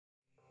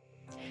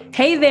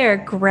Hey there,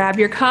 grab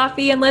your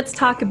coffee and let's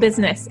talk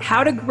business,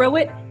 how to grow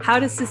it, how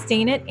to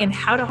sustain it, and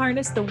how to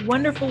harness the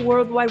wonderful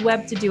World Wide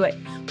Web to do it.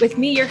 With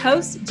me, your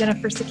host,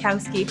 Jennifer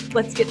Sikowski.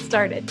 Let's get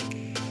started.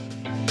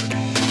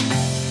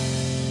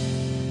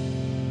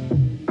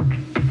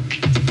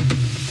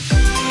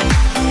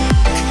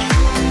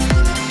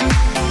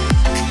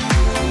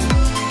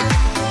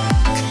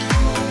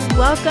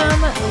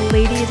 Welcome,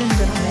 ladies and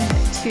gentlemen,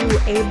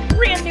 to a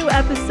brand new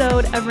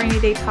episode of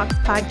Rainy Day Talks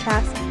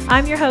podcast.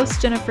 I'm your host,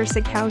 Jennifer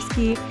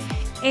Sikowski,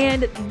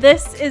 and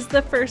this is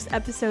the first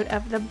episode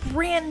of the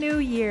brand new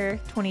year,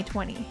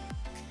 2020.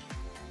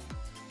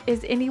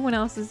 Is anyone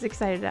else as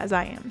excited as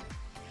I am?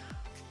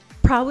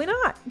 Probably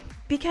not,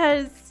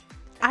 because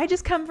I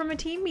just come from a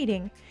team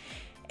meeting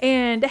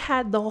and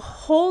had the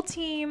whole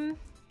team,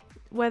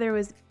 whether it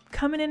was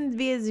coming in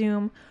via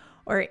Zoom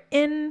or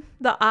in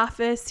the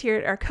office here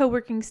at our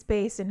co-working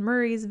space in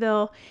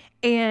Murraysville,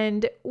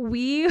 and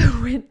we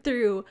went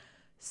through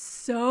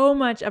so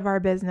much of our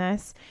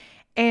business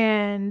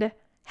and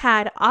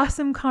had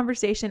awesome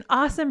conversation,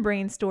 awesome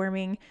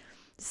brainstorming,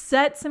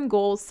 set some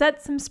goals,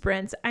 set some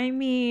sprints. I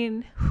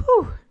mean,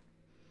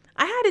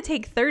 I had to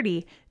take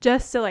 30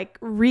 just to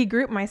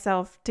regroup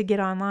myself to get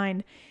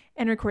online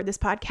and record this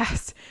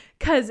podcast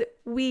because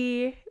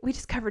we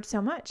just covered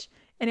so much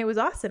and it was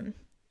awesome.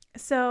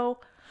 So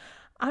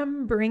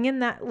I'm bringing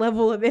that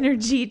level of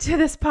energy to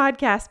this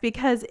podcast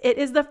because it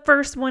is the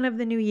first one of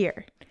the new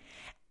year.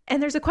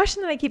 And there's a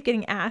question that I keep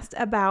getting asked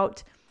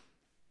about,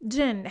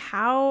 Jen,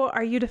 how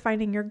are you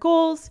defining your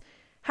goals?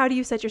 How do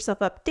you set yourself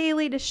up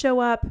daily to show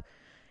up?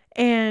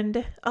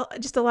 And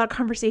just a lot of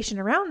conversation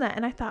around that.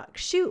 And I thought,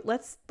 shoot,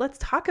 let's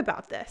talk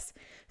about this.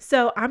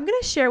 So I'm going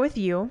to share with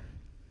you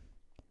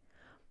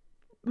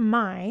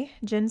my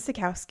Jen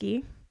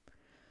Sikowski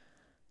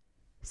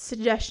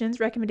suggestions,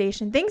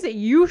 recommendations, things that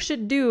you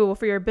should do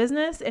for your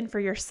business and for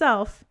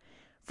yourself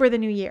for the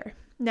new year.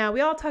 Now,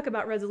 we all talk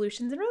about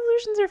resolutions, and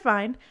resolutions are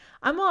fine.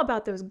 I'm all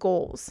about those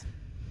goals.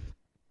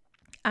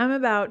 I'm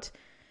about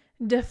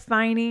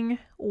defining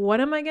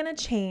what am I going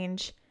to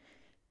change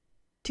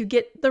to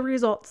get the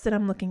results that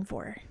I'm looking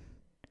for.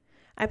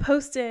 I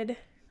posted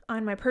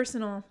on my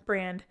personal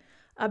brand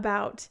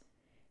about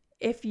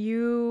if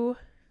you're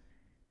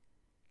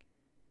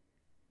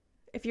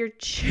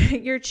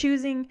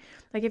choosing,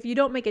 if you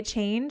don't make a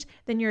change,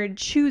 then you're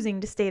choosing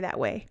to stay that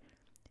way.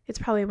 It's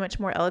probably much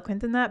more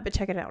eloquent than that, but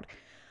check it out.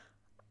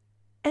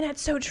 And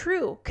that's so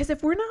true, because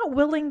if we're not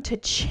willing to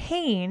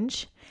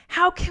change,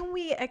 how can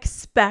we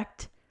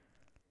expect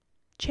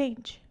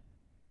change?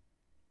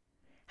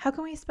 How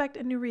can we expect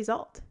a new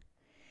result?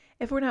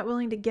 If we're not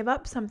willing to give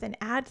up something,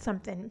 add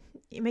something,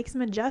 make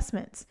some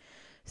adjustments.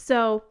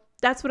 So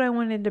that's what I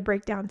wanted to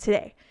break down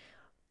today.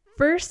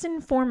 First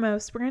and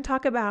foremost, we're going to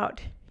talk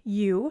about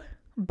you,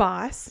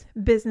 boss,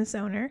 business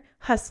owner,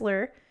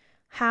 hustler,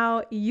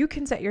 how you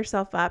can set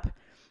yourself up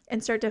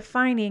and start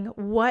defining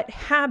what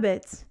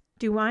habits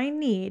do I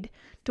need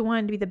to,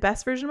 one, to be the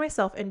best version of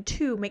myself, and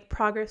two, make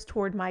progress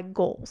toward my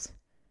goals.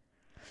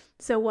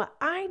 So what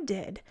I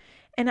did,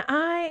 and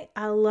I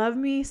love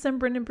me some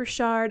Brendon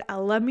Burchard, I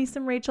love me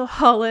some Rachel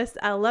Hollis,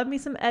 I love me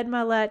some Ed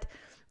Mylett.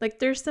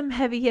 There's some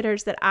heavy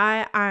hitters that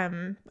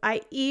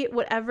I eat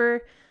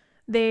whatever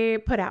they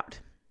put out.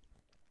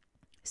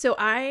 So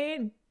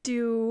I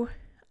do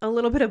a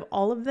little bit of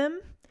all of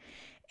them,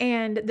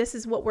 and this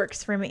is what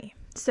works for me.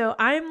 So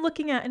I'm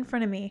looking at in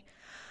front of me,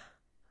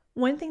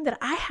 one thing that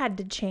I had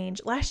to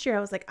change last year. I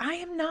was like, I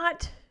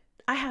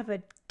have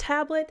a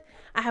tablet.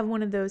 I have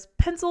one of those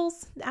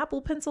pencils,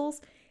 Apple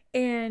pencils,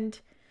 and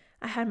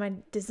I had my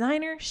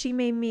designer. She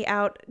made me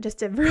out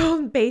just a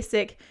real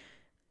basic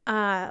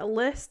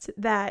list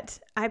that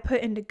I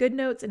put into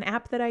GoodNotes, an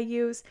app that I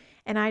use.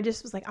 And I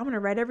just was like, I'm going to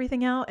write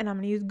everything out and I'm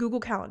going to use Google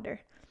Calendar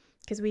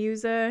because we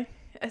use a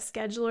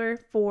scheduler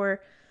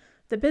for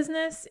the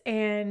business,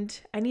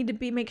 and I need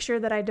to make sure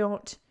that I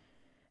don't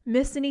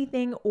miss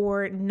anything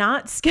or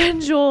not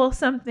schedule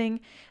something,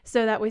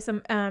 so that way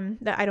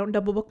that I don't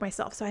double book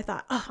myself. So I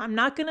thought, I'm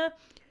not gonna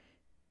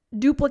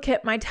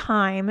duplicate my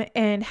time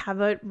and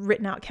have a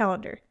written out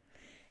calendar.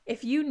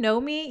 If you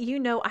know me, you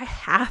know I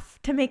have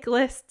to make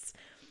lists.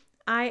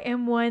 I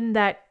am one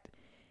that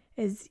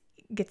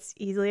gets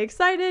easily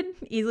excited,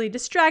 easily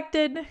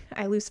distracted.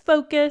 I lose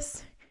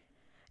focus.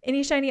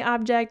 Any shiny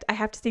object, I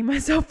have to stay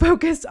myself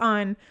focused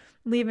on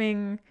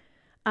leaving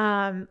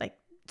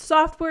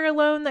software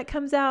alone that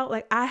comes out.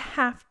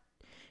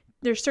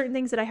 There's certain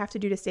things that I have to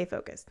do to stay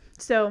focused.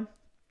 So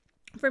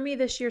for me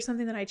this year,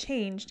 something that I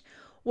changed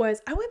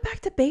was I went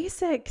back to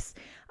basics.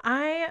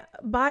 I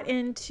bought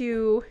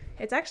into,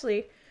 it's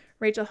actually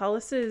Rachel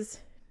Hollis's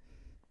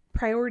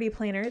priority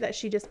planner that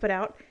she just put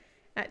out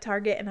at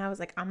Target. And I was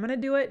like, I'm going to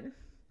do it.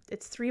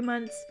 It's 3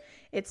 months.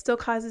 It still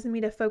causes me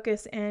to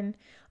focus in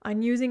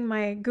on using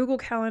my Google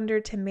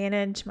Calendar to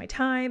manage my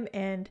time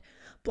and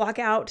block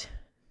out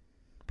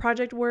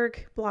project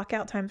work, block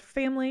out time for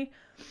family,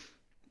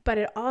 but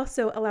it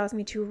also allows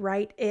me to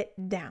write it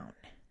down.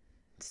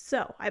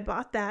 So I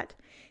bought that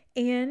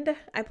and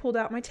I pulled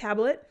out my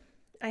tablet.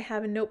 I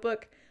have a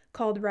notebook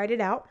called Write It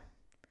Out.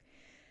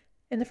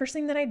 And the first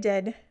thing that I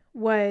did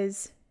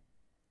was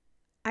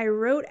I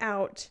wrote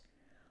out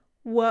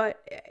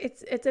what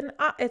it's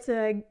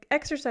an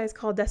exercise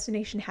called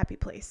Destination Happy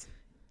Place,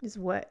 is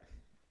what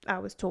I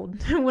was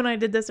told when I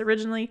did this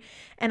originally,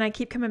 and I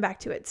keep coming back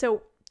to it.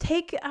 So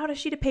take out a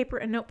sheet of paper,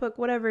 a notebook,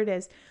 whatever it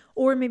is,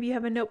 or maybe you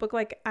have a notebook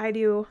like I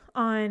do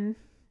on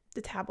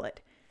the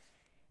tablet,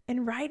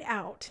 and write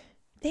out,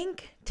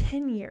 think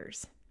 10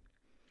 years.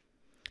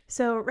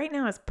 So right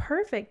now is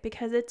perfect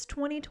because it's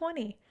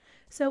 2020.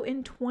 So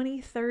in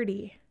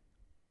 2030,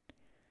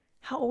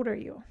 how old are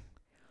you?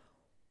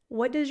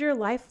 What does your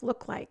life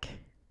look like?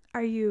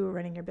 Are you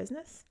running your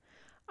business?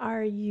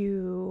 Are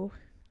you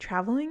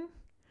traveling?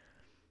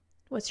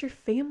 What's your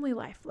family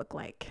life look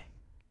like?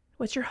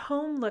 What's your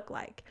home look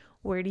like?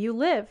 Where do you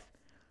live?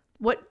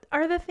 What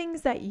are the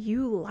things that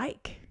you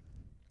like?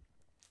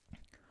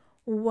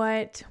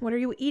 What are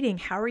you eating?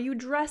 How are you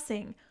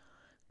dressing?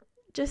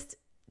 Just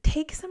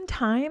take some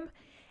time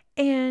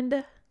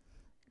and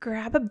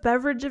grab a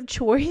beverage of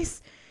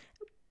choice.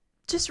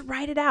 Just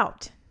write it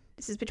out.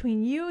 This is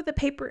between you, the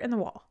paper, and the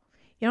wall.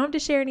 You don't have to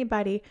share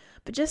anybody,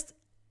 but just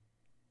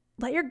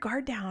let your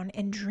guard down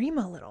and dream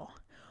a little.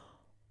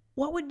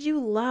 What would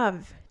you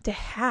love to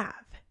have?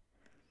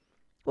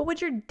 What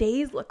would your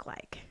days look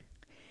like?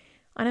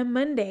 On a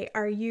Monday,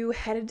 are you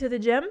headed to the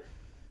gym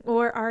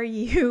or are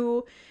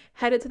you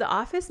headed to the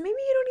office? Maybe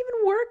you don't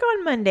even work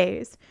on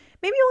Mondays.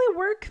 Maybe you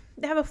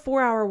only have a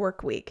 4-hour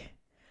work week.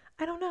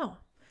 I don't know.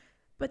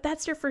 But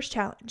that's your first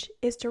challenge,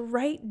 is to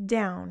write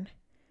down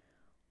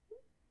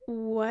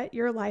what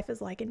your life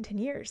is like in 10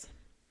 years.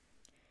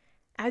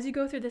 As you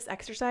go through this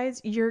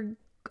exercise,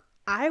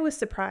 I was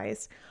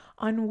surprised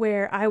on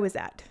where I was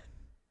at.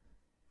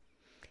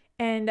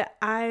 And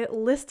I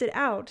listed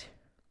out.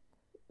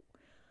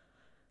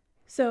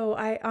 So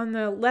on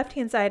the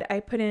left-hand side, I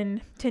put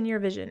in 10-year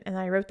vision and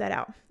I wrote that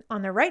out.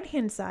 On the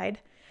right-hand side,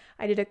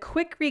 I did a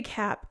quick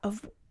recap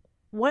of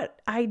what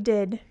I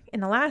did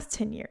in the last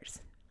 10 years.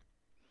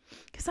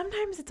 Because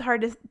sometimes it's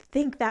hard to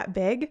think that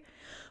big,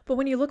 but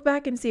when you look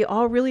back and see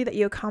all really that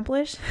you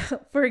accomplished,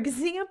 for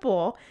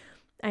example,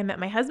 I met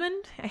my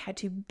husband, I had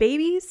 2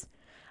 babies,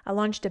 I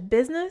launched a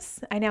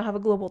business, I now have a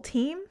global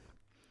team,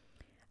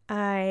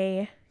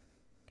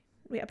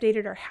 we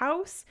updated our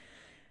house,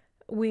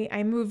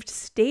 I moved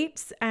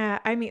states.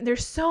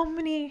 There's so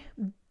many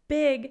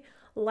big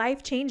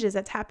life changes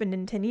that's happened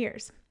in 10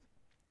 years.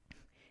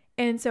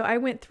 And so I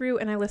went through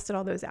and I listed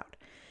all those out.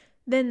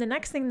 Then the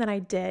next thing that I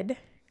did,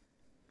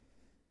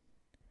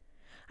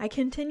 I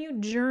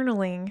continued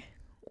journaling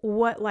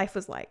what life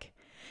was like,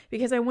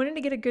 because I wanted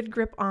to get a good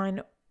grip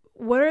on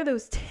what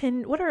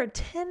are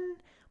 10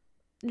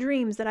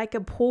 dreams that I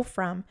could pull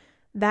from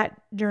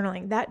that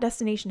journaling, that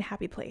destination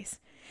happy place.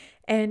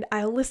 And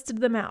I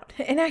listed them out.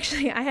 And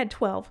actually I had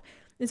 12.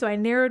 And so I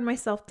narrowed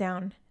myself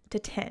down to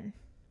 10.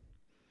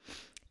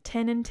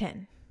 10 and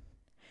 10.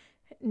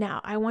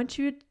 Now, I want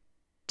you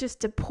just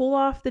to pull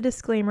off the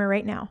disclaimer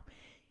right now.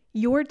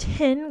 Your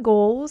 10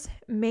 goals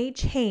may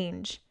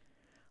change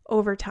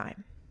over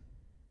time.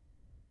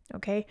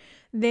 Okay?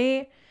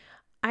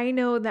 I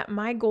know that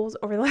my goals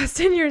over the last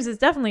 10 years has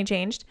definitely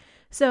changed.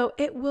 So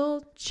it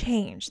will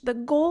change. The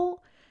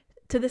goal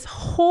to this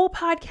whole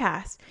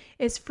podcast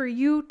is for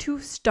you to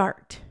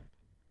start.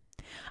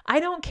 I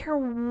don't care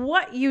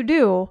what you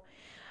do,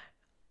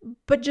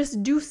 but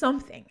just do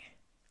something.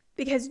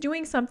 Because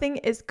doing something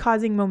is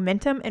causing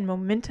momentum, and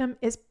momentum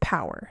is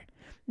power.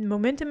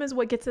 Momentum is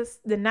what gets us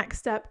the next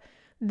step,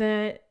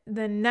 the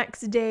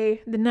next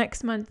day, the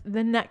next month,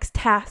 the next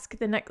task,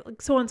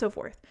 so on and so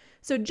forth.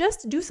 So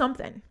just do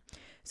something.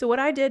 So what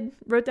I did,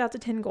 wrote out the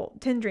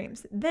 10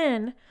 dreams.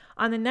 Then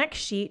on the next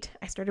sheet,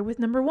 I started with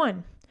number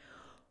 1.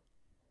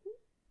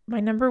 My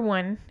number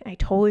 1, I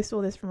totally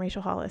stole this from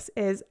Rachel Hollis,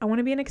 is I want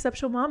to be an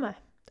exceptional mama,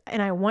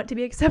 and I want to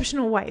be an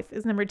exceptional wife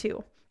is number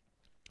 2.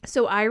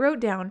 So I wrote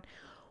down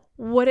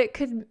what it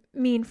could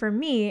mean for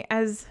me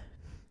as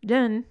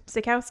Jen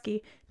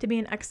Sikowski to be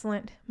an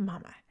excellent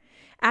mama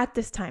at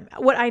this time,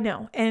 what I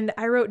know. And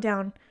I wrote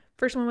down,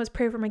 first one was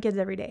pray for my kids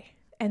every day.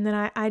 And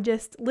then I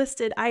just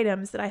listed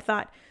items that I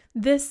thought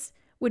this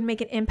would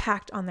make an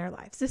impact on their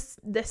lives.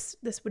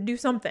 This would do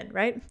something,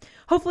 right?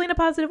 Hopefully in a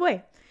positive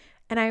way.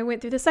 And I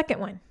went through the second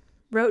one,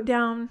 wrote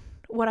down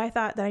what I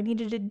thought that I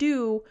needed to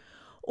do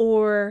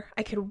or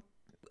I could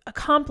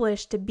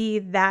accomplish to be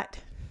that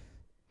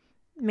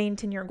main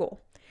 10-year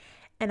goal.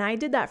 And I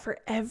did that for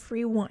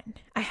everyone.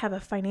 I have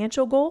a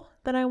financial goal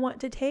that I want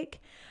to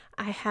take.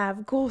 I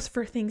have goals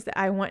for things that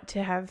I want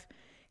to have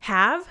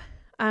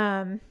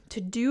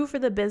to do for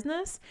the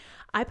business.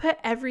 I put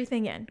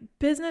everything in.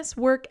 Business,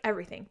 work,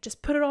 everything.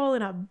 Just put it all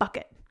in a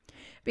bucket.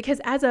 Because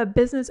as a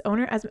business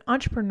owner, as an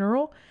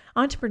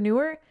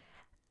entrepreneur,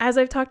 as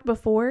I've talked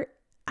before,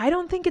 I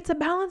don't think it's a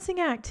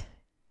balancing act.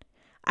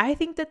 I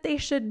think that they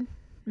should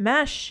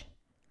mesh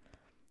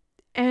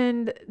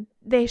and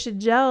they should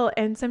gel.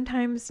 And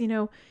sometimes,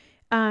 it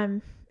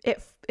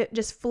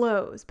just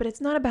flows, but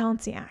it's not a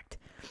balancing act.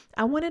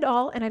 I want it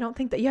all. And I don't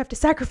think that you have to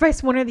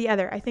sacrifice one or the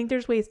other. I think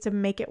there's ways to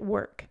make it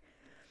work.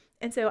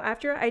 And so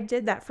after I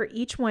did that for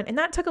each one, and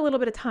that took a little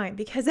bit of time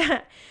because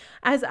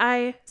as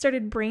I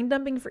started brain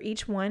dumping for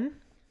each one,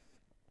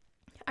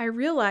 I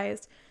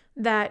realized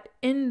that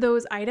in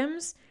those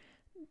items,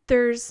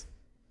 there's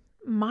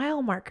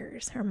mile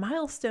markers or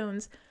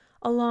milestones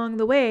along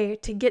the way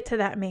to get to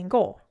that main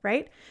goal,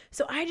 right?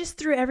 So I just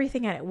threw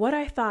everything at it. What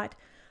I thought,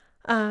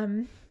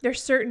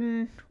 there's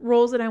certain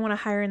roles that I want to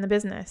hire in the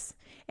business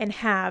and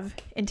have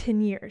in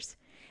 10 years.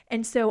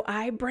 And so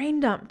I brain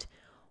dumped.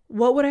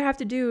 What would I have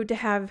to do to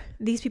have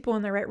these people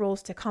in the right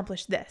roles to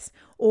accomplish this?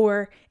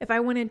 Or if I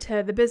went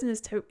into the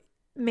business to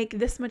make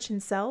this much in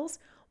sales,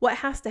 what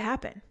has to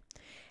happen?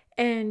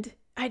 And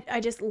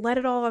I just let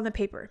it all on the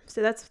paper.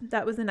 So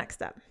that was the next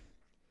step.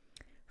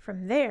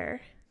 From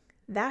there,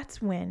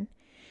 that's when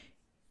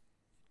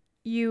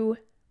you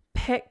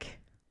pick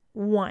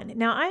one.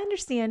 Now, I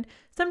understand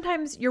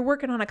sometimes you're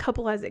working on a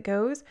couple as it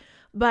goes,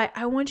 but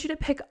I want you to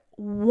pick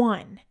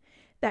one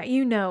that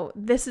you know,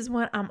 this is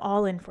what I'm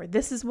all in for.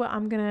 This is what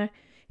I'm going to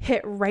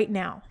hit right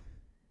now.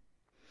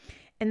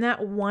 And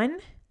that one,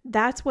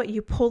 that's what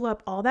you pull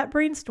up all that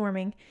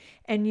brainstorming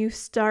and you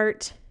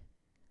start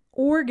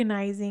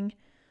organizing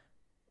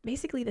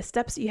basically the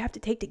steps that you have to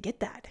take to get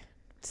that.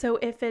 So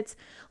if it's,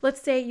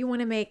 let's say you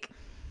want to make,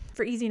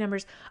 for easy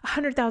numbers,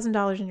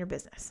 $100,000 in your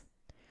business.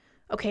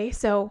 Okay,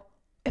 so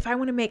if I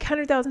want to make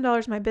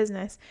 $100,000 in my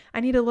business, I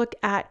need to look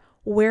at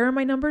where are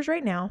my numbers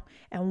right now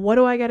and what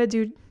do I got to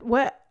do,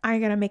 what I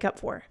got to make up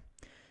for.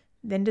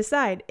 Then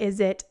decide,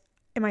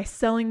 am I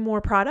selling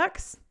more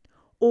products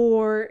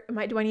or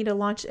do I need to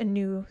launch a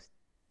new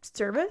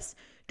service?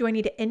 Do I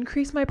need to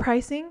increase my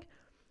pricing?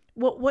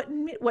 What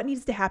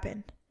needs to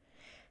happen?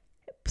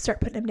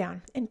 Start putting them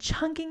down and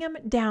chunking them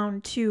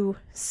down to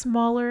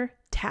smaller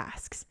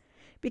tasks.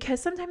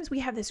 Because sometimes we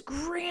have this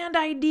grand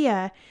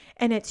idea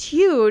and it's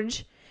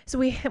huge. So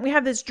we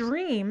have this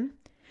dream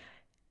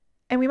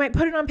and we might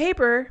put it on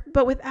paper,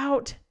 but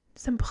without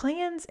some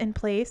plans in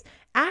place,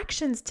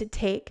 actions to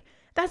take,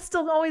 that's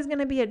still always going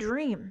to be a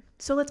dream.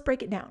 So let's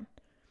break it down.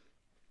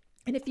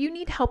 And if you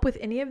need help with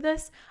any of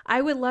this,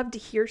 I would love to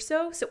hear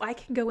so I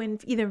can go in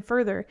even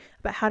further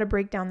about how to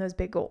break down those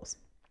big goals.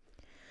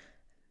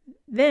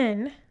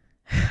 Then,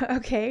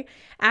 okay,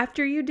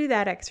 after you do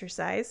that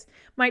exercise,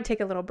 might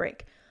take a little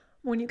break.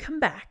 When you come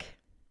back,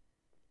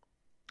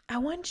 I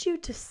want you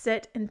to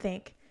sit and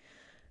think,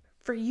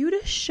 for you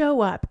to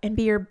show up and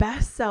be your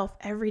best self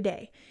every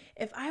day,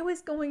 if I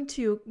was going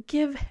to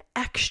give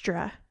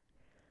extra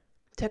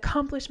to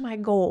accomplish my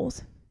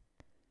goals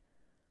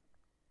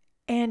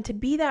and to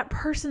be that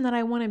person that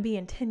I want to be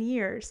in 10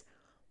 years,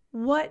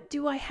 what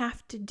do I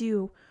have to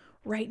do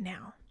right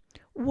now?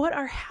 What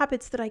are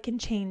habits that I can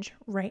change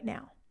right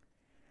now?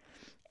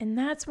 And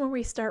that's when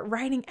we start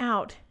writing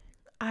out,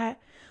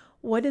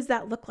 what does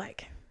that look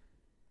like?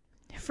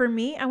 For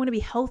me, I want to be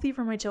healthy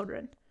for my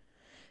children.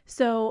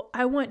 So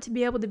I want to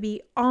be able to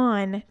be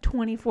on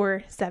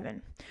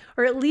 24/7,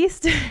 or at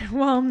least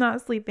while I'm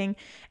not sleeping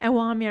and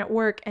while I'm at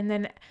work. And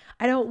then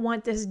I don't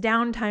want this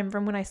downtime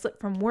from when I slip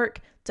from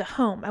work to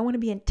home. I want to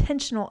be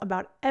intentional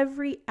about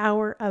every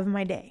hour of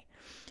my day.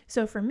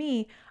 So for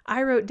me,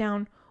 I wrote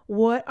down,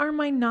 what are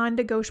my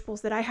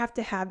non-negotiables that I have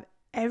to have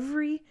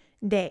every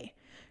day,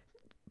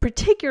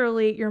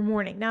 particularly your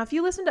morning. Now, if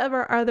you listen to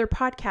our other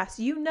podcasts,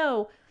 you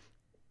know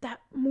that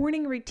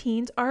morning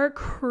routines are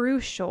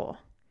crucial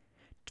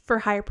for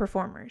high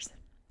performers.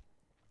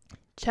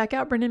 Check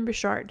out Brendon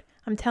Burchard.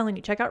 I'm telling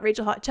you, check out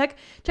Rachel Hott. Check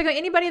out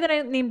anybody that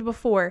I named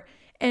before.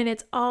 And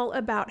it's all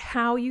about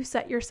how you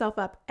set yourself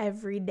up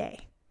every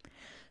day.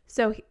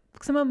 So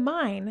some of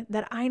mine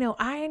that I know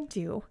I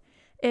do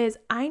is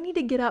I need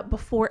to get up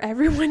before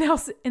everyone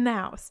else in the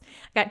house.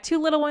 I got 2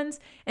 little ones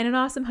and an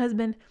awesome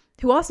husband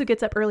who also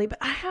gets up early, but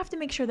I have to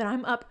make sure that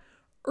I'm up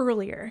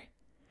earlier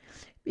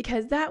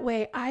because that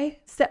way I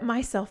set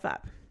myself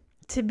up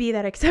to be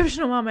that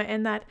exceptional mama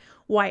and that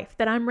wife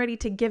that I'm ready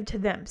to give to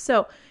them.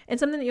 So, and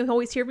something that you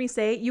always hear me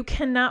say, you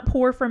cannot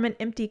pour from an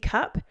empty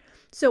cup.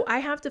 So I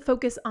have to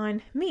focus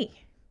on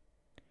me.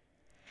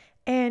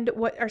 And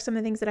what are some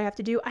of the things that I have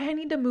to do? I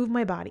need to move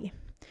my body.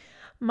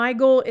 My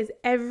goal is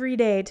every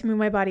day to move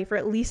my body for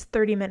at least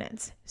 30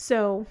 minutes.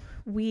 So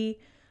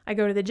I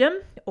go to the gym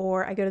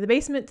or I go to the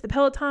basement to the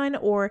Peloton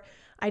or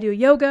I do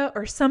yoga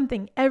or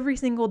something every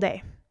single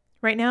day.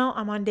 Right now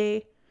I'm on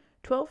day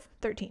 12,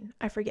 13,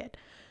 I forget.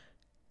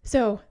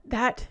 So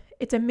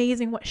it's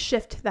amazing what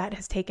shift that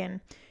has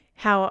taken,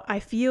 how I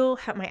feel,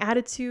 how my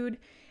attitude,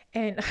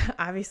 and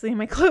obviously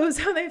my clothes,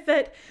 how they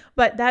fit,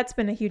 but that's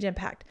been a huge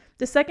impact.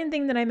 The second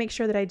thing that I make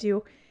sure that I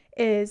do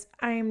is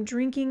I am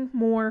drinking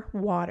more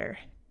water.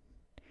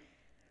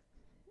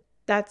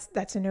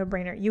 That's a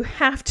no-brainer. You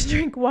have to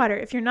drink water.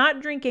 If you're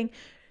not drinking,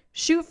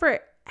 shoot for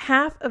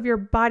half of your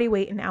body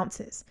weight in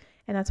ounces.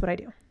 And that's what I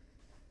do.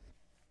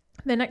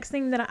 The next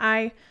thing that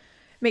I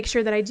make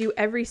sure that I do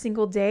every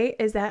single day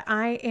is that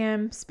I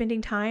am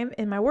spending time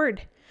in my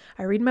word.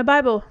 I read my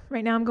Bible.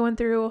 Right now I'm going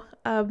through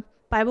a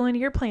Bible in a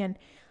year plan.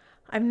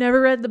 I've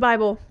never read the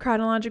Bible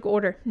chronological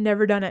order.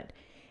 Never done it.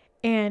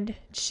 And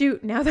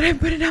shoot, now that I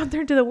put it out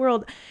there to the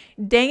world,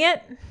 dang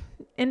it.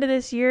 end of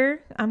this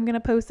year, I'm going to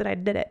post that I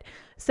did it.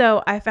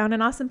 So I found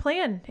an awesome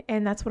plan,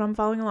 and that's what I'm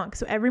following along.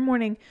 So every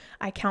morning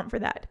I count for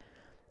that.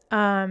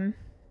 I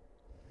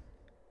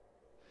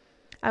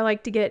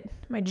like to get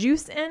my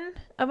juice in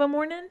of a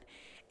morning,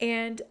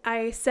 and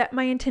I set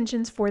my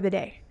intentions for the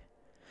day.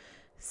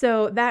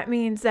 So that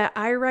means that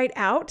I write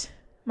out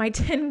my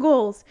 10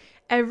 goals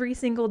every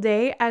single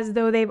day as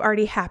though they've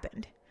already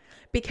happened,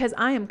 because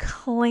I am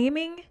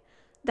claiming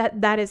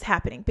that that is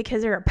happening,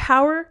 because there are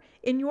power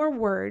in your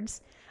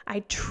words.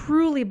 I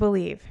truly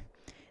believe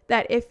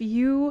that if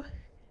you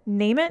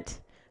name it,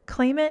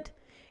 claim it,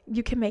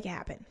 you can make it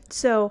happen.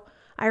 So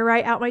I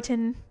write out my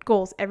 10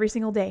 goals every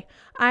single day.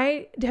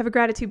 I have a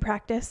gratitude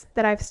practice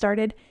that I've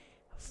started.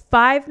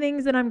 5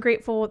 things that I'm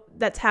grateful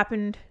that's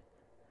happened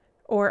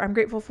or I'm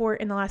grateful for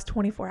in the last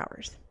 24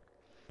 hours.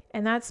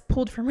 And that's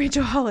pulled from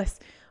Rachel Hollis.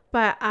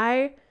 But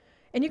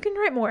and you can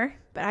write more,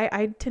 but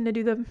I tend to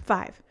do the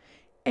 5.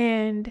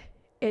 And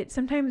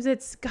sometimes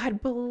it's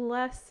God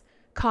bless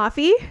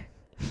coffee,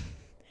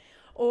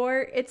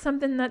 or it's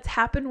something that's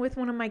happened with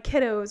one of my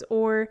kiddos,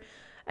 or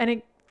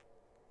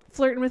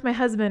flirting with my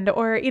husband,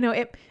 or,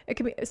 it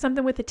could be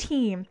something with a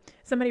team.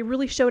 Somebody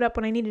really showed up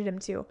when I needed him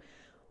to.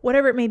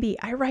 Whatever it may be,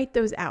 I write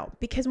those out,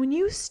 because when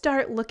you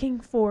start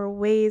looking for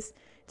ways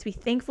to be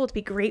thankful, to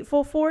be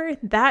grateful for,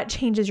 that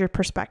changes your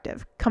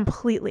perspective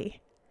completely.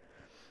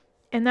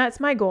 And that's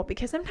my goal,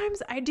 because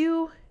sometimes I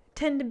do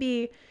tend to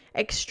be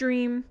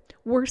extreme,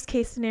 worst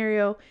case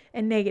scenario,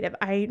 and negative.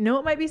 I know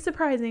it might be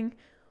surprising,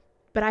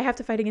 but I have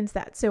to fight against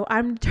that. So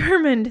I'm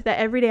determined that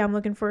every day I'm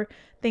looking for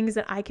things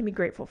that I can be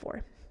grateful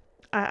for.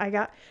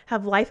 I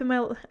have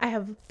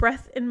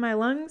breath in my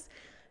lungs,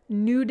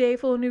 new day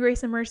full of new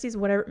grace and mercies,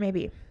 whatever it may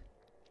be.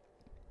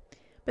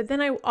 But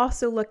then I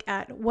also look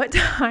at what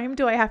time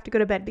do I have to go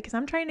to bed, because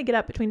I'm trying to get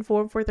up between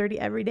 4 and 4:30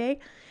 every day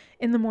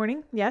in the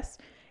morning. Yes.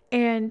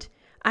 And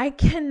I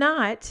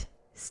cannot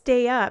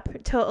stay up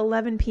till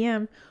 11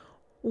 p.m.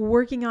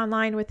 working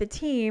online with the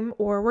team,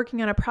 or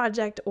working on a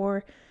project,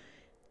 or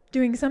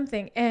doing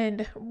something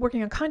and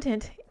working on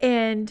content,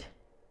 and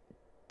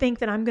think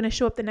that I'm going to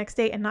show up the next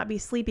day and not be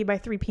sleepy by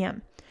 3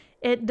 p.m.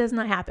 It does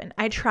not happen.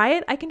 I try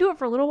it. I can do it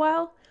for a little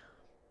while,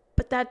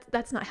 but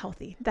that's not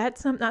healthy.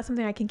 That's not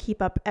something I can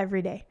keep up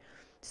every day.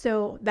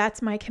 So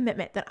that's my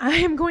commitment, that I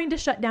am going to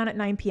shut down at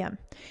 9 p.m.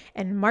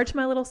 and march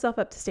my little self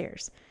up the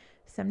stairs.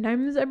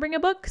 Sometimes I bring a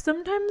book,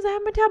 sometimes I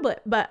have my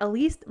tablet, but at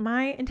least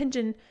my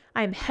intention,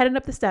 I am heading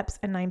up the steps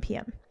at 9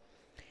 p.m.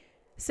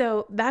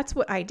 So that's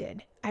what I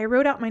did. I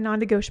wrote out my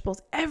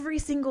non-negotiables every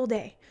single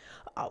day.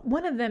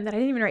 One of them that I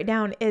didn't even write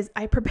down is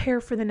I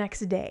prepare for the next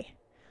day.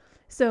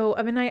 So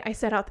of a night, I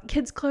set out the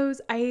kids'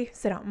 clothes. I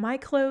set out my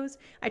clothes.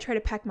 I try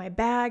to pack my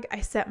bag. I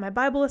set my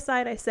Bible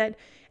aside. I set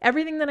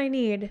everything that I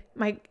need.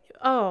 My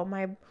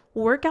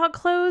workout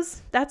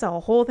clothes, that's a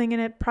whole thing in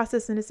a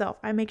process in itself.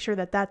 I make sure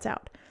that that's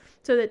out.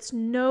 So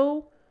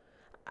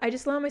I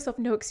just allow myself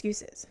no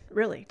excuses,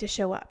 really, to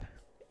show up.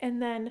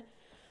 And then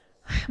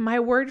my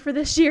word for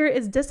this year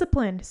is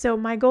discipline. So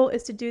my goal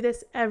is to do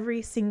this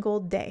every single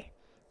day.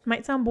 It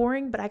might sound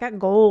boring, but I got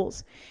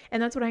goals.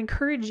 And that's what I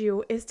encourage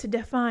you, is to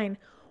define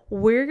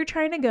where you're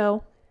trying to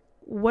go.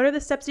 What are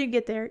the steps you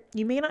get there?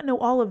 You may not know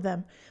all of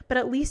them, but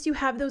at least you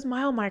have those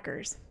mile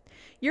markers.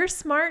 You're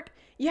smart.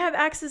 You have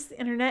access to the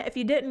internet. If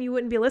you didn't, you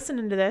wouldn't be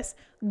listening to this.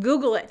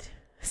 Google it.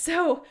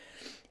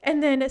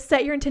 And then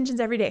set your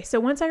intentions every day. So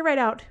once I write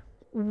out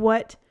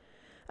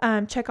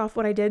check off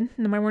what I did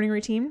in my morning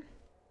routine,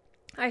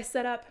 I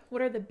set up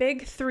what are the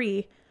big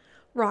 3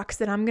 rocks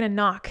that I'm going to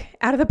knock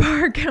out of the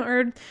park,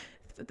 or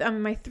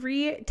my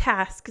 3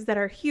 tasks that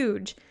are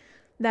huge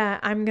that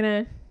I'm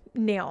going to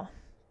nail.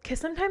 Because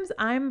sometimes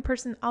I'm a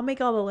person, I'll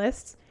make all the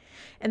lists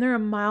and they're a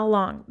mile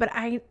long, but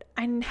I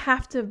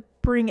have to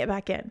bring it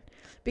back in,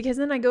 because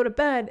then I go to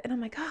bed and I'm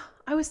like, oh,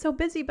 I was so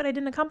busy, but I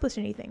didn't accomplish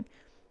anything.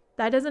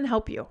 That doesn't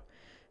help you.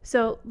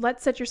 So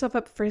let's set yourself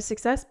up for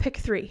success. Pick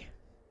 3.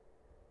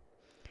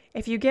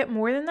 If you get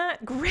more than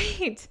that,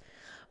 great.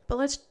 But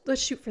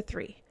let's shoot for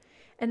 3.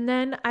 And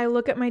then I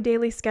look at my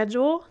daily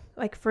schedule,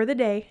 like for the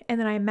day, and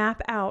then I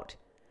map out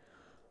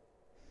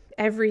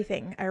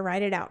everything. I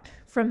write it out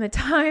from the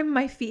time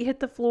my feet hit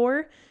the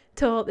floor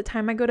till the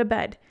time I go to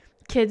bed.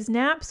 Kids'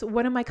 naps,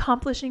 what am I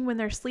accomplishing when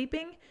they're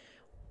sleeping?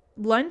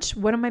 Lunch,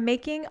 what am I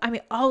making? I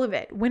mean, all of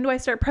it. When do I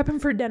start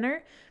prepping for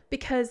dinner?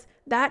 Because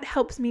that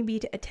helps me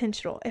be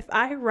intentional. If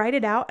I write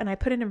it out and I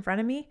put it in front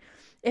of me,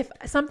 if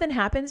something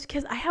happens,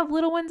 because I have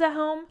little ones at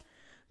home,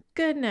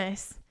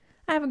 goodness,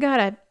 I've got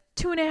a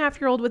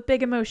 2.5-year-old with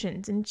big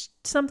emotions, and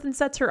something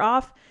sets her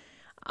off,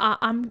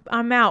 I'm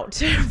out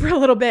for a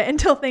little bit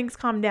until things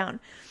calm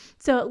down.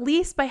 So at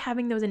least by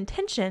having those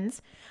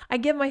intentions, I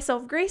give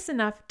myself grace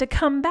enough to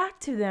come back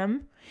to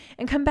them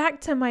and come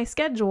back to my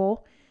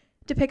schedule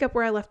to pick up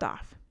where I left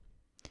off.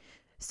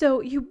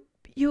 So you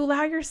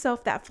allow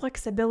yourself that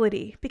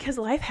flexibility, because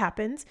life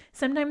happens.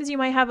 Sometimes you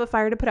might have a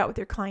fire to put out with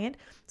your client.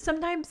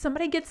 Sometimes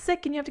somebody gets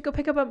sick and you have to go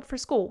pick up for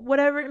school.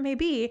 Whatever it may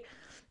be,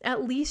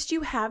 at least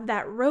you have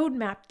that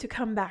roadmap to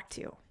come back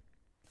to.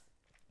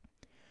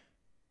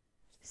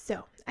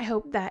 So I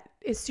hope that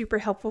is super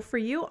helpful for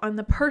you on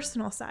the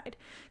personal side.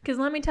 Because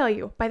let me tell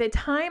you, by the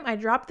time I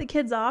drop the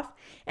kids off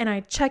and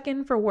I check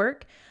in for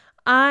work,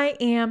 I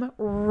am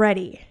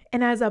ready.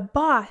 And as a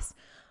boss,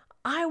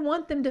 I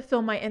want them to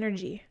feel my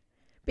energy.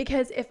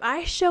 Because if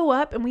I show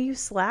up and we use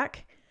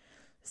Slack,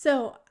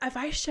 so if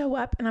I show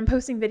up and I'm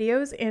posting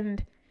videos,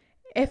 and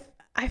if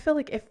I feel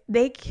like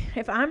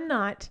if I'm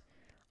not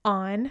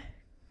on,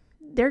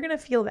 they're going to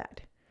feel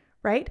that,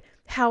 right?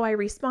 How I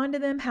respond to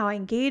them, how I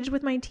engage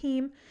with my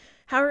team,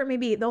 however it may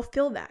be, they'll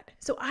feel that.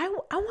 So I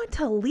want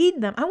to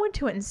lead them. I want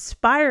to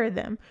inspire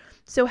them.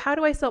 So how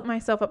do I set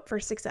myself up for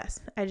success?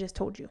 I just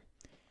told you.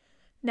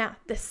 Now,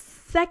 the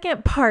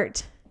second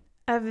part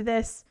of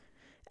this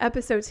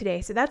episode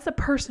today, so that's the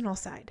personal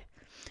side.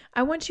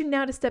 I want you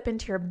now to step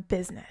into your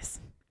business.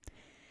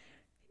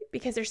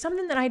 Because there's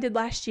something that I did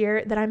last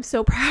year that I'm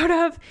so proud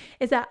of,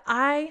 is that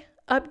I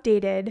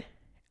updated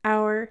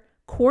our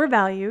core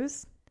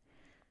values,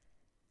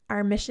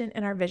 our mission,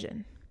 and our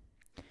vision.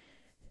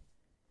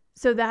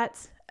 So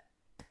that's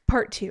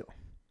part 2.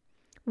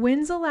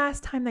 When's the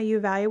last time that you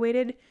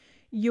evaluated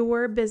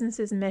your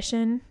business's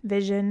mission,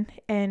 vision,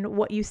 and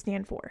what you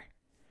stand for?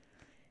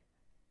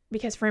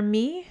 Because for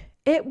me,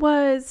 it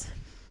was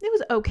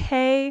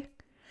okay,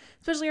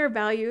 especially our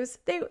values.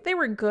 They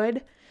were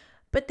good,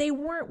 but we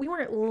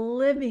weren't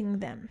living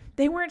them.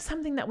 They weren't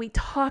something that we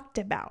talked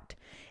about.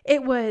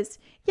 It was,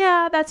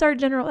 yeah, that's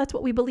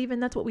what we believe in,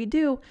 that's what we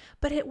do,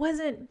 but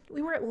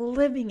we weren't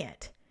living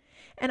it.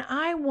 And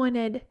I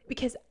wanted,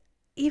 because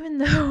even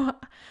though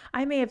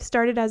I may have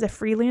started as a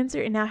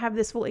freelancer and now have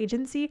this full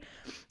agency,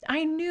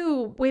 I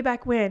knew way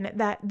back when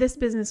that this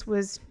business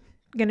was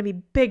going to be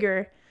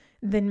bigger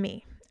than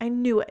me. I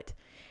knew it.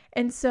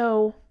 And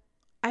so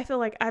I feel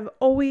like I've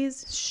always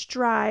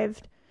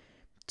strived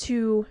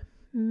to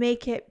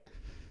make it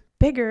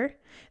bigger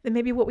than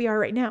maybe what we are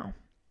right now,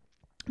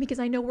 because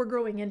I know we're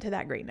growing into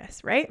that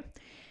greatness, right?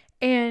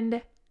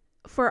 And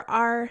for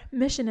our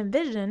mission and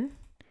vision,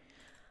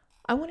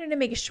 I wanted to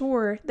make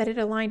sure that it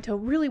aligned to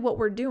really what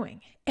we're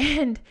doing.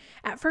 And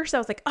at first I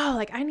was like,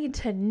 I need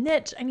to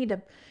niche. I need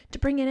to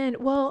bring it in.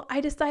 Well,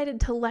 I decided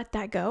to let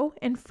that go.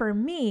 And for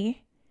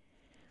me,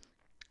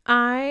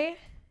 I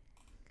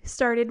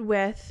started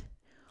with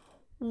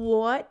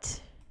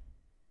what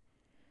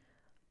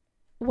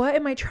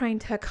am I trying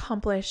to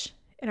accomplish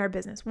in our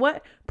business?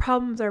 What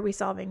problems are we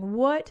solving?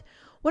 What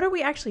are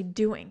we actually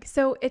doing?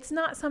 So it's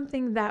not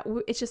something that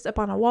it's just up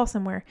on a wall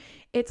somewhere.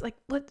 It's like,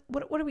 what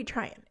are we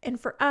trying? And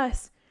for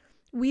us,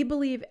 we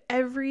believe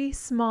every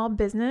small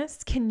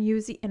business can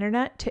use the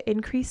internet to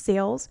increase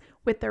sales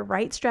with the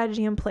right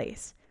strategy in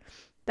place.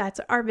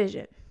 That's our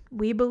vision.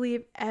 We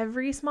believe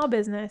every small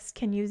business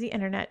can use the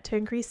internet to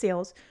increase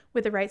sales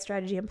with the right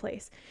strategy in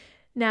place.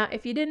 Now,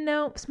 if you didn't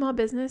know, small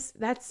business,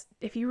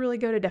 if you really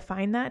go to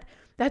define that,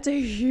 that's a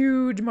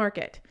huge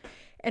market.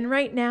 And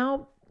right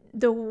now,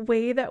 the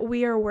way that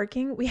we are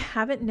working, we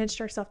haven't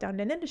niched ourselves down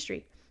to an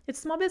industry. It's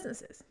small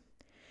businesses.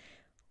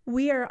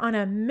 We are on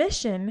a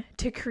mission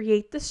to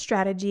create the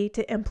strategy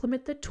to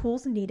implement the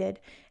tools needed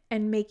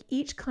and make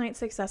each client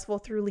successful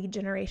through lead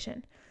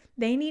generation.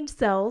 They need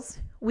sales.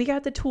 We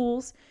got the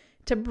tools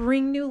to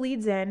bring new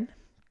leads in.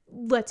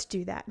 Let's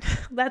do that.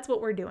 That's what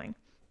we're doing.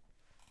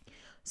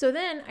 So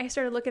then I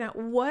started looking at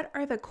what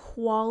are the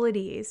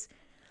qualities,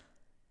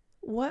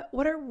 what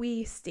are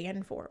we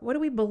stand for? What do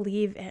we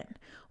believe in?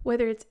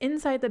 Whether it's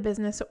inside the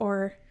business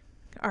or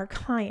our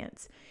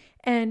clients.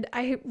 And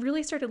I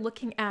really started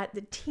looking at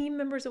the team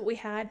members that we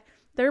had,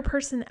 their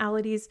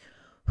personalities,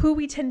 who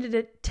we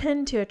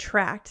tend to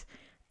attract.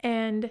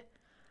 And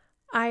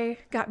I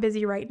got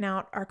busy writing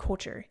out our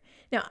culture.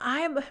 Now,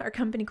 our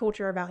company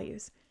culture, our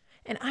values.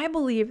 And I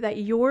believe that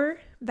your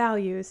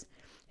values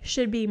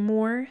should be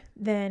more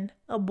than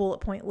a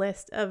bullet point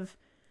list of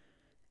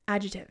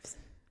adjectives.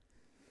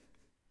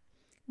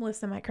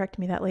 Melissa might correct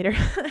me that later.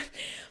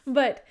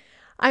 But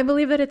I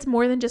believe that it's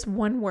more than just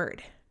one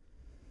word.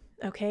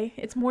 Okay?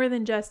 It's more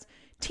than just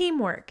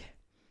teamwork,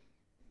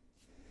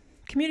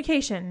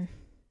 communication,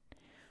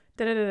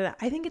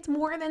 I think it's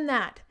more than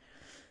that.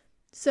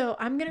 So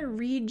I'm going to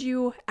read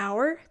you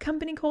our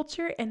company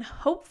culture, and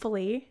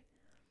hopefully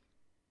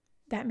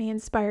that may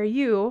inspire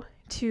you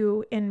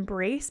to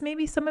embrace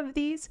maybe some of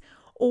these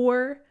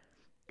or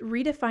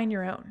redefine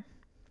your own.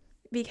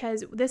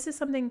 Because this is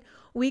something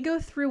we go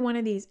through one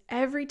of these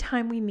every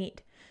time we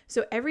meet.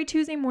 So every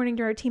Tuesday morning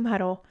during our team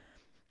huddle,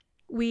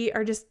 we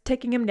are just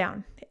taking them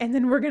down, and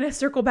then we're going to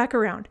circle back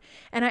around.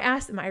 And I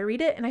ask them, I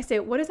read it and I say,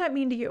 what does that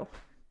mean to you?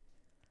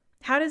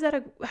 What does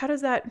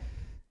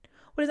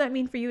that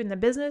mean for you in the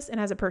business and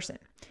as a person?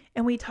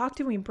 And we talk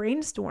to, we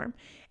brainstorm,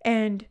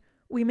 and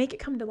we make it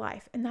come to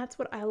life. And that's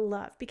what I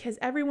love, because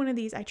every one of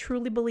these, I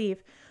truly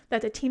believe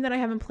that the team that I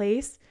have in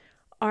place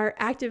are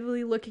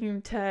actively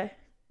looking to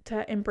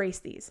embrace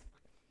these.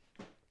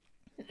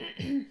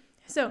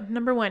 So,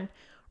 number 1,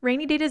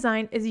 Rainy Day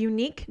Design is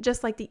unique,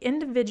 just like the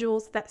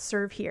individuals that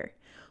serve here.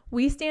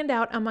 We stand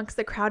out amongst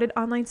the crowded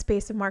online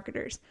space of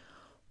marketers.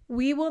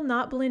 We will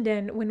not blend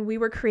in when we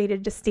were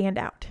created to stand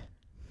out.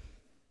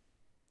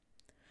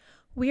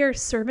 We are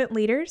servant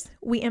leaders.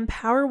 We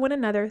empower one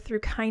another through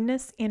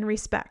kindness and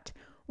respect.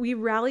 We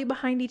rally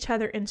behind each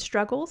other in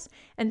struggles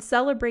and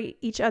celebrate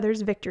each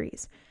other's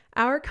victories.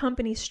 Our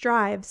company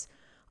strives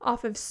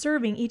off of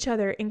serving each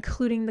other,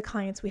 including the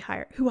clients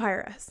who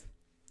hire us.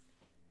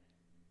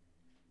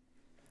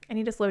 I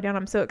need to slow down.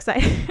 I'm so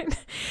excited.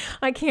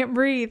 I can't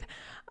breathe.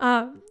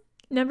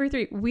 Number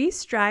 3, we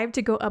strive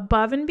to go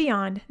above and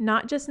beyond,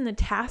 not just in the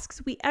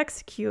tasks we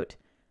execute,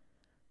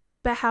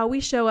 but how we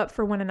show up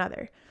for one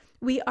another.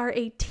 We are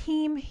a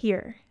team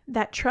here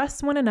that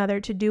trusts one another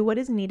to do what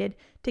is needed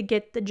to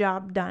get the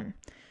job done.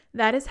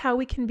 That is how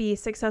we can be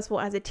successful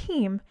as a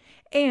team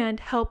and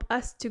help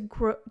us to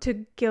grow,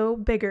 to go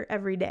bigger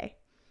every day.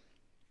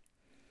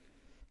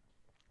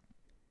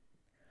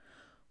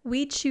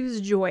 We choose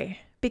joy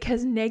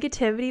because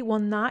negativity will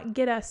not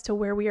get us to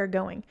where we are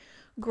going.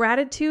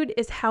 Gratitude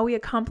is how we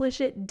accomplish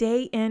it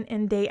day in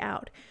and day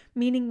out,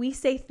 meaning we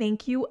say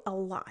thank you a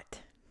lot.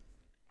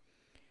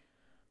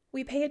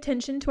 We pay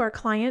attention to our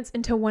clients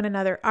and to one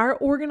another. Our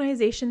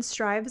organization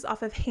strives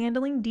off of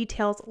handling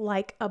details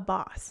like a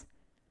boss.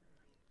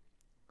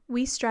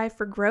 We strive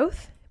for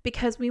growth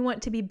because we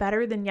want to be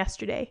better than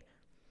yesterday.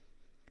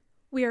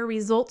 We are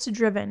results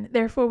driven.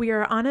 Therefore, we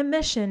are on a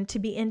mission to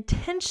be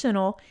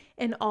intentional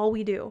in all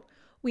we do.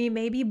 We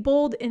may be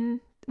bold in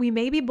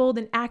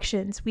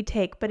actions we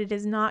take, but it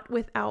is not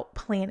without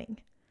planning.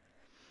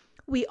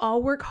 We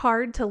all work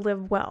hard to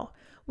live well.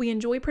 We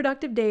enjoy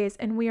productive days,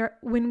 and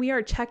when we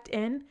are checked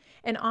in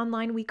and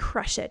online, we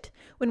crush it.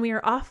 When we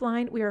are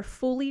offline, we are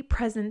fully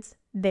present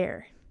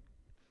there.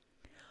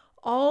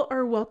 All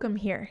are welcome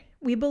here.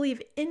 We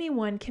believe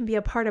anyone can be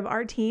a part of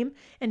our team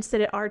and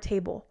sit at our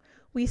table.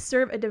 We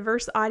serve a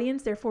diverse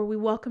audience, therefore we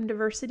welcome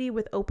diversity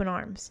with open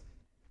arms.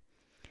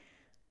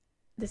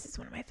 This is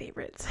one of my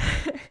favorites.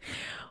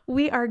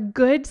 We are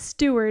good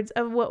stewards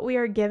of what we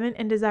are given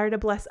and desire to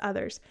bless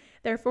others.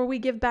 Therefore, we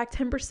give back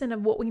 10%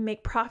 of what we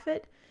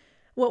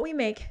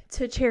make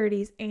to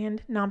charities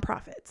and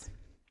nonprofits.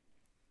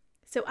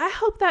 So I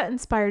hope that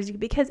inspires you,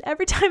 because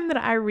every time that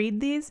I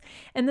read these,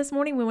 and this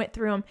morning we went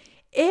through them,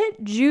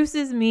 it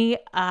juices me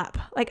up.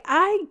 Like,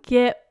 I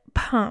get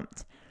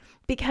pumped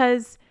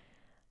because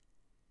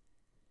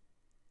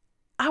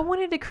I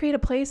wanted to create a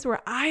place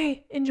where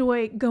I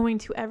enjoy going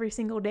to every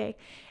single day.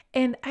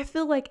 And I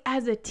feel like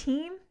as a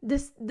team,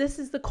 this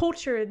is the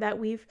culture that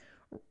we've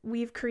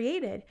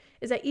created,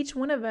 is that each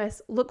one of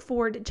us look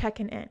forward to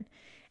checking in.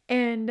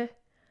 And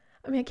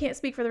I mean, I can't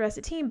speak for the rest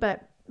of the team,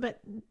 but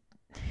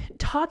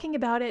talking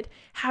about it,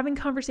 having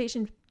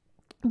conversations,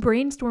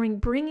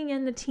 brainstorming, bringing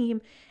in the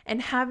team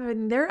and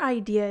having their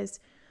ideas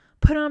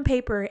put on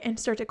paper and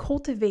start to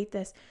cultivate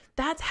this,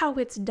 that's how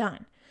it's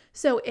done.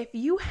 So if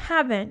you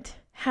haven't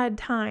had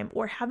time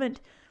or haven't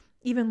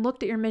even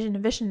looked at your mission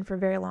and vision for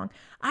very long,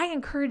 I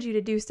encourage you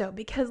to do so,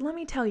 because let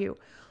me tell you,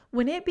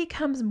 when it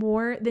becomes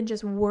more than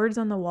just words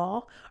on the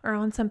wall or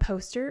on some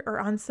poster or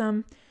on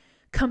some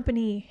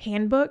company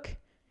handbook,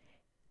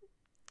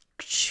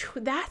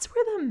 that's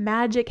where the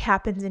magic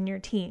happens in your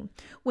team.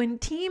 When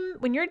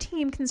your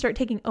team can start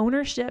taking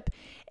ownership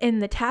in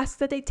the tasks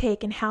that they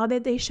take and how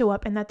they show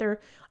up, and that they're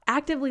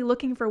actively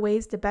looking for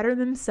ways to better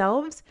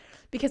themselves.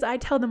 Because I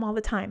tell them all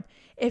the time,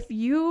 if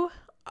you're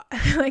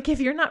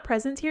not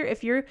present here,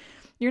 if you're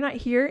not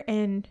here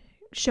and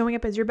showing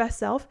up as your best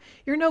self,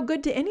 you're no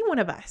good to any one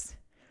of us.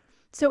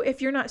 So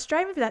if you're not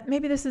striving for that,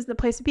 maybe this is the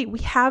place to be. We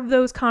have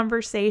those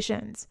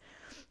conversations.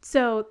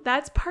 So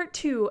that's part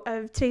 2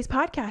 of today's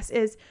podcast.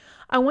 Is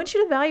I want you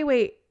to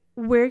evaluate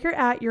where you're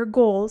at, your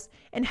goals,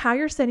 and how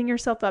you're setting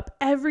yourself up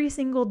every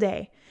single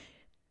day.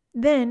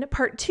 Then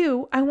part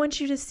 2, I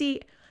want you to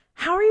see,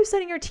 how are you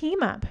setting your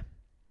team up?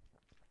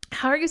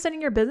 How are you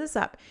setting your business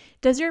up?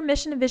 Does your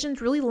mission and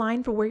visions really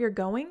line for where you're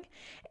going?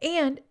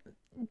 And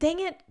dang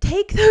it,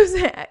 take your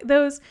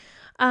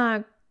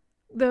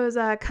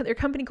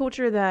company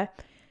culture,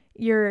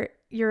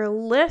 your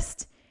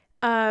list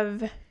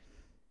of,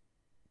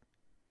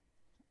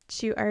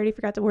 shoot, I already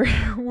forgot the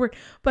word,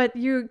 but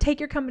you take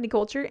your company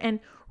culture and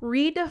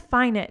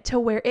redefine it to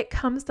where it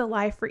comes to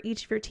life for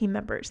each of your team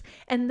members,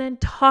 and then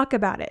talk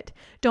about it.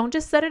 Don't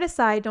just set it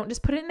aside. Don't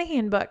just put it in a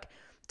handbook.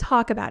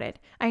 Talk about it.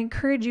 I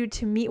encourage you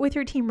to meet with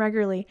your team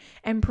regularly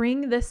and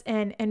bring this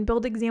in and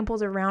build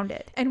examples around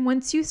it. And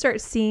once you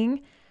start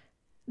seeing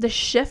the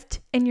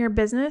shift in your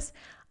business,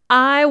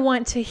 I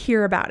want to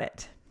hear about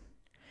it,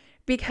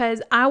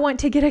 because I want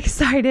to get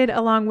excited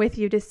along with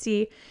you to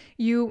see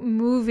you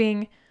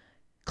moving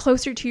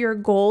closer to your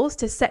goals,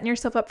 to setting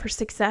yourself up for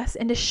success,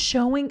 and to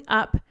showing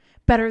up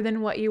better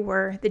than what you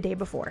were the day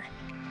before.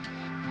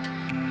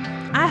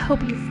 I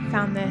hope you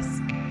found this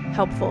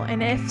helpful.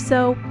 And if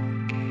so,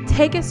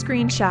 take a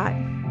screenshot,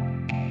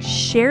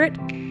 share it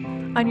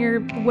on your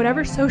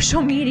whatever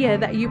social media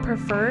that you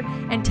prefer,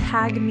 and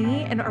tag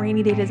me and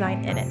Raney Day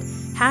Design in it.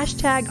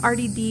 Hashtag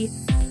RD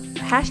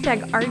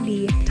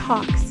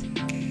Talks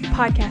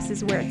podcast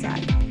is where it's at.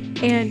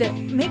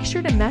 And make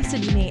sure to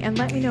message me and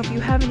let me know if you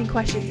have any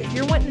questions. If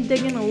you're wanting to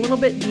dig in a little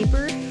bit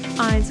deeper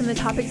on some of the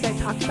topics I've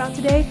talked about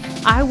today,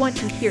 I want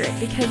to hear it,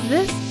 because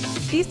this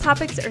These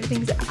topics are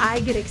things that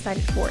I get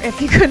excited for,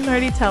 if you couldn't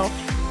already tell.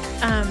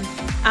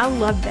 I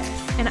love this,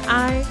 and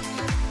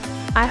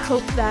I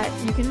hope that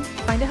you can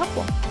find it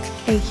helpful.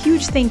 A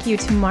huge thank you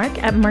to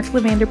Mark at Mark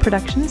Lavander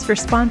Productions for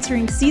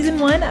sponsoring Season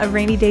 1 of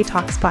Rainy Day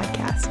Talks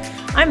podcast.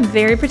 I'm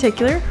very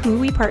particular who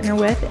we partner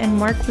with, and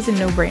Mark was a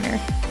no-brainer.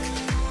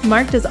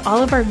 Mark does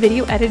all of our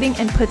video editing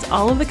and puts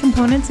all of the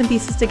components and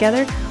pieces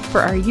together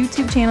for our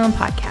YouTube channel and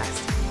podcast.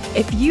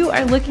 If you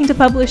are looking to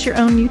publish your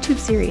own YouTube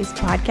series,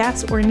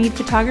 podcast, or need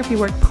photography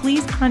work,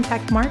 please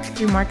contact Mark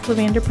through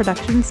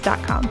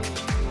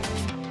marklavanderproductions.com.